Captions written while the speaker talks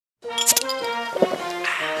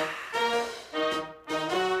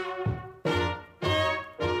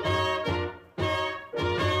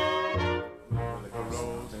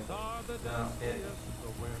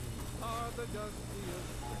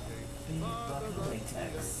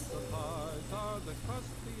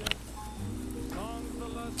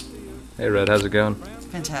Hey Red, how's it going?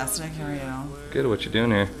 Fantastic, how are you? Good, what you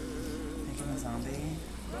doing here? Making a zombie.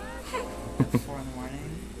 4 in the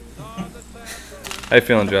morning. How you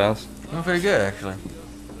feeling, Giles? I'm pretty good, actually.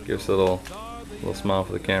 Give us a little smile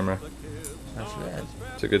for the camera. That's bad.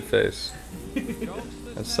 It's a good face.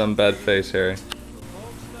 That's some bad face, Harry.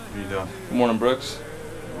 What are you doing? Good morning, Brooks.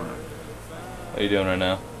 Good morning. How you doing right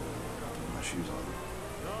now? My shoes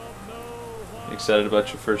on. You excited about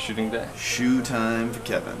your first shooting day? Shoe time for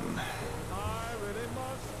Kevin.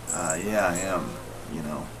 Yeah, I am. You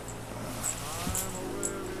know.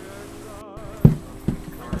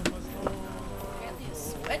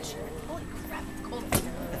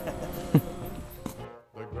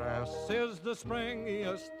 The grass is the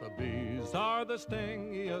springiest, the bees are the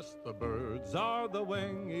stingiest, the birds are the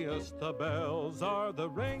wingiest, the bells are the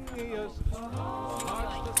ringiest.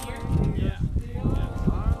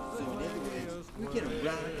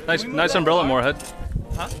 Nice umbrella, Moorhead.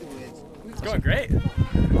 Huh? It's going great.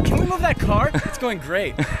 Can we move that car? It's going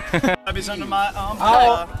great. Tabby's under my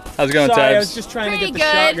How's it going, Sorry, Tabs? I was just trying to get the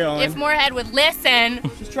shot going. If Moorhead would listen.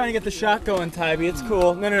 Just trying to get the shot going, Tybee. It's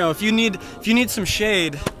cool. No. If you need some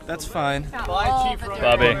shade, that's fine. Bye, Chief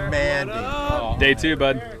Bobby. Mandy. Oh. Day 2,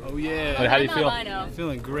 bud. Oh yeah. How do you feel? I'm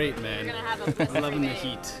feeling great, man. I'm loving the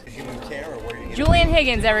heat. Julian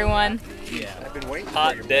Higgins, everyone. Yeah. I've been waiting.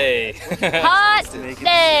 Hot day. Hot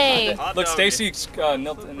day. Look, Stacy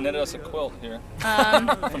knitted us a quilt here.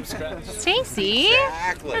 From scratch. Stacy,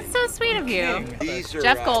 Exactly. that's so sweet of you. These are,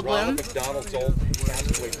 Jeff Ronald Goldblum. McDonald's old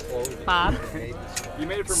castaway clothes. Bob. You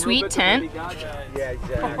made it from Sweet tent. Yeah,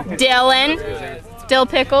 exactly. Dylan. Dill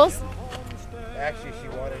Pickles. Actually, she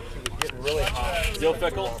was getting really hot. Dill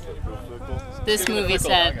Pickle. This movie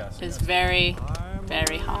set is very,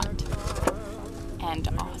 very hot and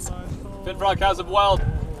awesome. Fit Frog House of Wild.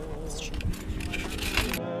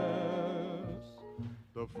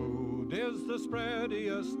 The food is the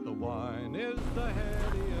spreadiest, the wine is the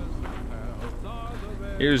headiest, the pals are the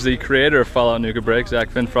red. Here's the creator of Fallout Nuka Break, Zach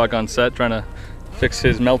Finfrock on set, trying to fix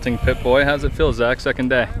his melting Pip Boy. How's it feel, Zach? Second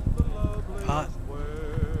day. Hot.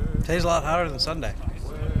 Today's a lot hotter than Sunday.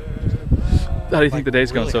 How do you think the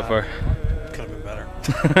day's going so far? Could have been better.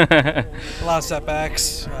 A lot of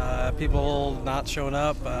setbacks, people not showing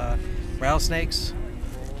up, rattlesnakes.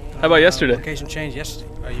 How about yesterday? Location change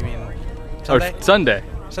yesterday. Oh, you mean Sunday? Or Sunday.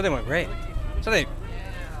 Sunday went great. Sunday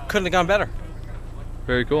couldn't have gone better.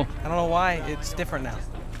 Very cool. I don't know why it's different now.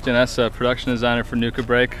 Janessa, production designer for Nuka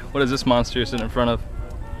Break. What is this monster you're sitting in front of?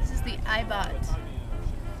 This is the iBot.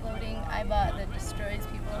 Floating iBot that destroys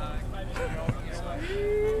people.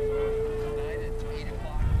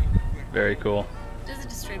 Very cool. Doesn't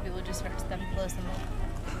destroy people, it just hurts them, blows them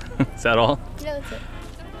up. Is that all? Yeah, that's it.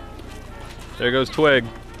 There goes Twig.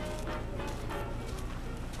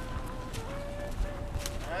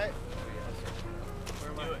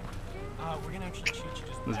 We're gonna actually shoot you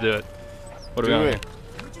just. Let's do it. What are we on here?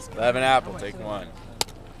 11 apple, take one.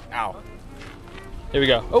 Ow. Here we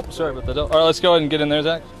go. Oh, sorry about that. All right, let's go ahead and get in there,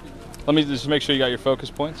 Zach. Let me just make sure you got your focus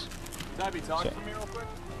points. Tabby, talk to me real quick.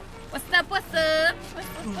 What's up, what's up?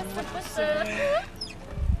 What's up?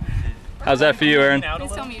 How's that for you, Aaron?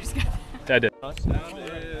 Please tell me you just got that. I did. Sound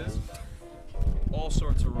is all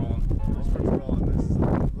sorts of rolling. All sorts of rolling. This is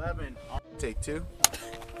 11. Take 2.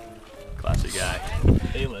 Classy guy.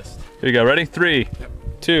 A-list. Here you go. Ready? 3,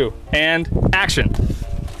 2, and action.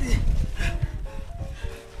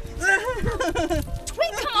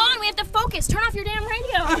 Wait, come on, we have to focus. Turn off your damn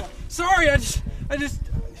radio. Sorry, I just,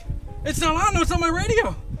 it's not on, no, it's on my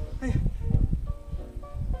radio.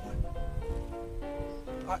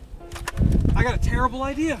 I got a terrible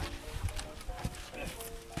idea.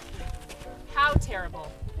 How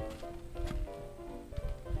terrible.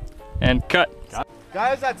 And cut.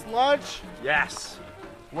 Guys, that's lunch. Yes.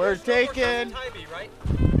 We're taking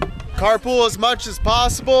carpool as much as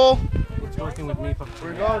possible. It's working with me.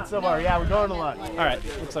 We're going somewhere. Yeah, we're going to lunch. All right,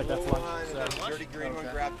 looks like that's lunch. Dirty green one,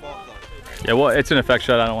 grab both of them. Yeah, well, it's an effect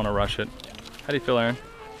shot. I don't want to rush it. How do you feel, Aaron?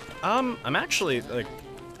 I'm actually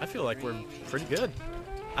I feel like we're pretty good.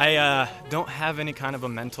 I don't have any kind of a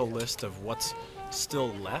mental list of what's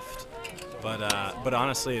still left, but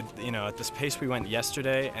honestly, you know, at this pace we went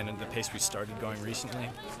yesterday and at the pace we started going recently,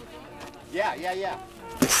 Yeah.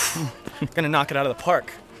 I'm gonna knock it out of the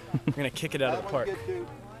park. I'm gonna kick it out of the park.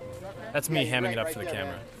 That's me hamming it up for the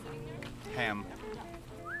camera. Ham.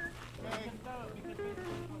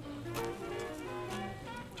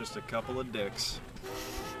 Just a couple of dicks.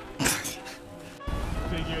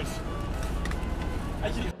 Figures.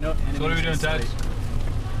 So what are we doing, Ted?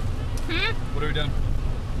 What are we doing?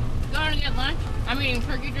 Going to gonna get lunch? I mean,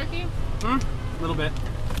 turkey jerky? A little bit.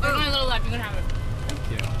 There's only a little left. You can have it.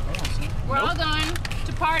 Thank you. We're all going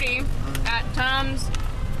to party at Tom's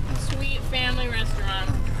Sweet Family Restaurant.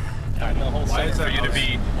 Alright, the whole set for you to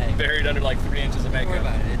be buried under like 3 inches of Don't worry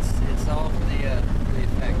makeup. about it. It's all for the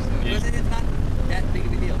effects. So it's not that big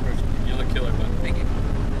of a deal, personally. You look killer, bud. Thank you.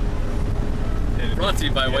 And brought to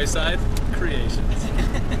you by Wayside Creations.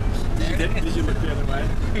 Did you look the other way?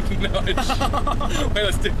 No, wait,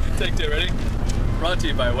 let's take 2, ready? Brought to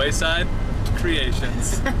you by Wayside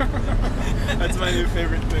Creations. That's my new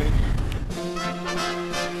favorite thing.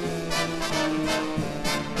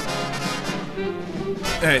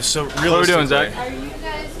 Hey, so What are we doing, Zach? Are you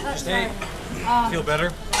guys Feel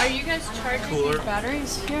better? Are you guys charging these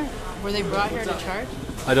batteries here? Were they brought here to charge?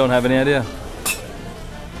 I don't have any idea.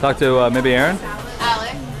 Talk to maybe Aaron?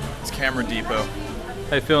 Alec. It's Camera Depot.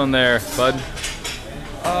 How you feeling there, bud?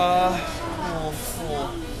 A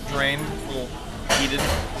little drained, a little heated.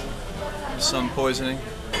 Sun poisoning.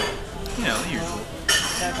 You know, the usual.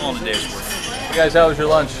 All in a day's work. Hey guys, how was your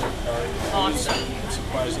lunch? Awesome.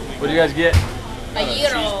 What did you guys get? A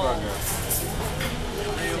gyro.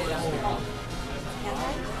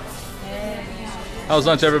 How was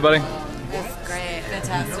lunch, everybody? It's great,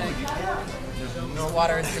 fantastic. The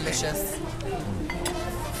water is delicious.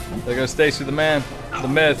 There goes Stacy, the man, the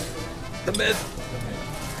myth, the myth.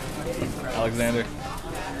 Alexander.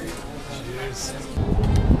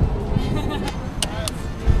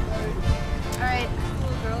 Alright.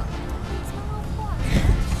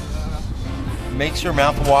 Makes your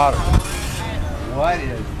mouth water. What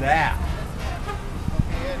is that?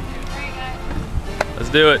 Let's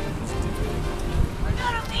do it. We're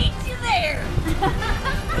gonna meet you there.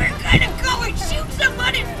 We're gonna go and shoot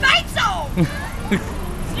somebody's face off.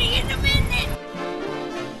 See you in a minute.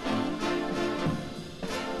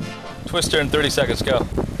 Twister in 30 seconds, go.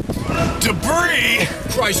 Debris!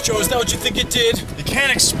 Christ, Joe, is that what you think it did? You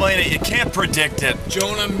can't explain it, you can't predict it.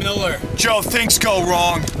 Jonah Miller. Joe, things go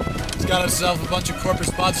wrong. He's got himself a bunch of corporate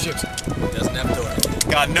sponsorships. Doesn't have to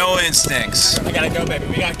work. Got no instincts. I gotta go, baby.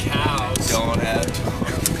 We got cows. Don't have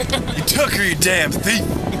to. You took her, you damn thief.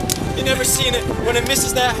 You never seen it. When it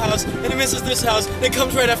misses that house and it misses this house, it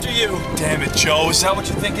comes right after you. Damn it, Joe. Is that what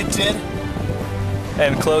you think it did?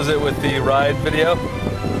 And close it with the ride video.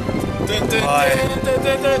 Hi,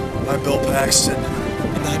 I'm Bill Paxton.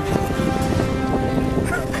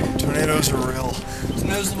 Tornadoes are real.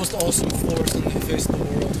 Tornadoes are the most awesome floors on the face of the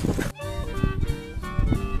world.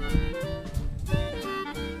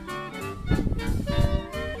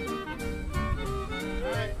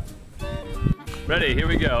 Ready, here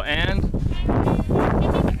we go, and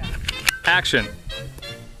action.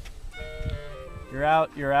 You're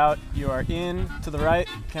out, you are in, to the right,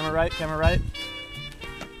 camera right.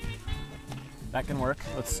 That can work.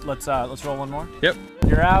 Let's roll one more. Yep.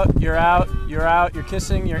 You're out, you're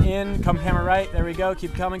kissing, you're in, come camera right, there we go,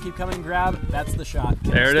 keep coming, grab, that's the shot.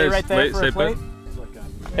 There it Stay is. right there Wait, for a stay plate.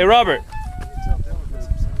 put. Hey, Robert.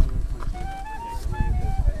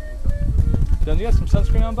 Done you got some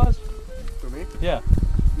sunscreen on, Buzz? For me? Yeah.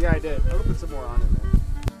 Yeah, I did. I'm gonna put some more on in there.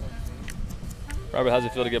 Robert, how's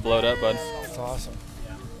it feel to get blowed up, bud? It's awesome.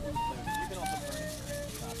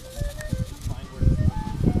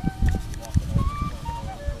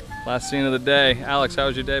 Last scene of the day. Alex, how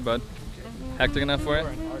was your day, bud? Hectic enough for you?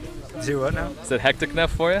 Do what now? Is it hectic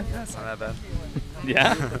enough for you? That's not that bad.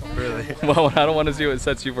 Yeah? Really? Well, I don't want to see what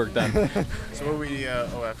sets you've worked on. So what we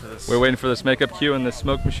after this? We're waiting for this makeup cue and the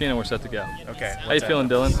smoke machine, and we're set to go. Okay. How you feeling,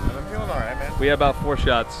 Dylan? I'm feeling alright, man. We have about 4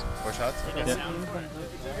 shots. 4 shots? Yeah.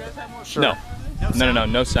 Sure.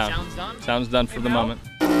 No sound. Sound's done for the moment.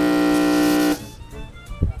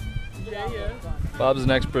 Bob's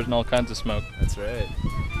an expert in all kinds of smoke. That's right.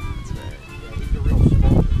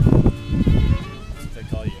 They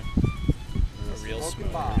call you a real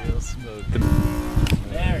smoke.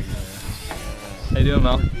 There you go. How you doing,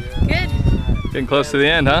 Mel? Good. Getting close to the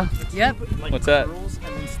end, huh? Yep. What's that?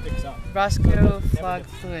 Roscoe Flog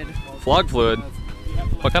Fluid. Flog fluid?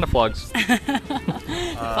 What kind of flogs?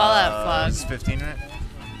 Fallout Flog. It's 15 minutes.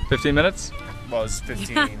 15 minutes? Well, it's 15.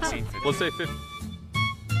 Scene 15. Let's say 15.